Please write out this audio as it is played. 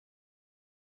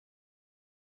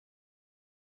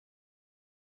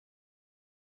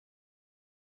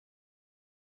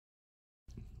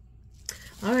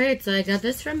Alright, so I got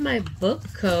this from my book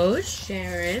coach,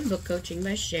 Sharon. Book coaching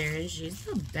by Sharon. She's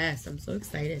the best. I'm so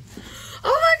excited.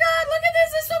 Oh my god, look at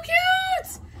this. It's so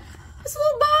cute. This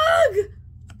little bug.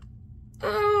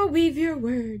 Oh, weave your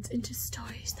words into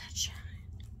stories that shine.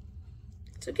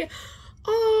 It's so cute.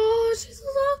 Oh, she's a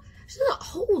little,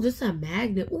 oh, this is a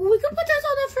magnet. Oh, we can put this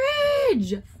on the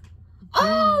fridge.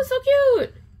 Oh, so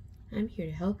cute. I'm here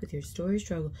to help with your story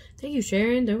struggle. Thank you,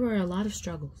 Sharon. There were a lot of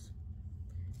struggles.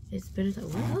 It's been a time.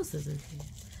 What else is in here?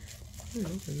 I haven't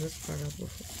opened this part up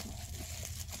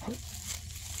before.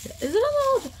 Is it a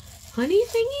little honey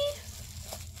thingy?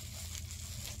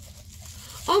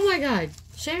 Oh my god.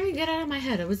 Sharon, get out of my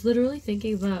head. I was literally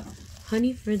thinking about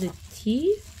honey for the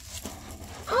tea.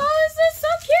 Oh, this is so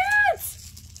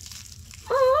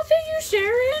cute! Oh, thank you,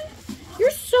 Sharon.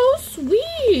 You're so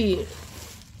sweet.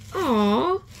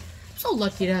 Aw. I'm so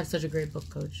lucky to have such a great book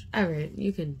coach. Alright,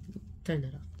 you can turn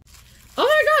that off. Oh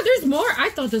my god, there's more! I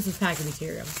thought this was packing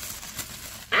material.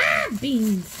 Ah,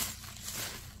 beans.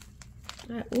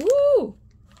 Ooh.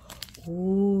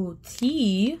 Ooh,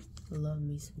 tea. I love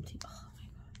me some tea. Oh my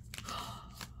god.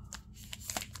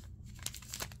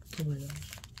 Oh my gosh.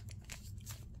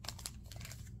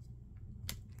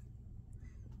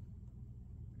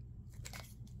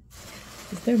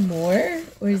 Is there more?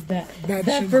 Or is that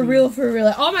for real, for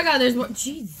real? Oh my god, there's more.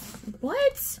 Jeez.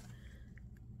 What?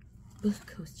 Book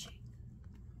coaching.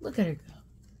 Look at her go.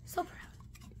 So proud.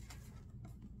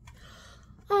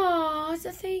 Oh, it's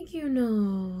a thank you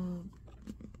note.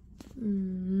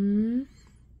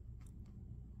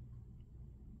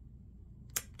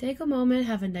 Take a moment,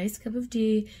 have a nice cup of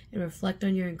tea, and reflect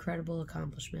on your incredible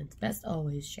accomplishments. Best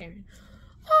always, Sharon.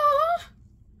 Aww.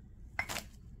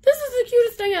 This is the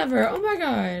cutest thing ever. Oh my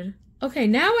god. Okay,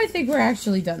 now I think we're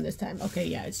actually done this time. Okay,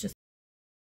 yeah, it's just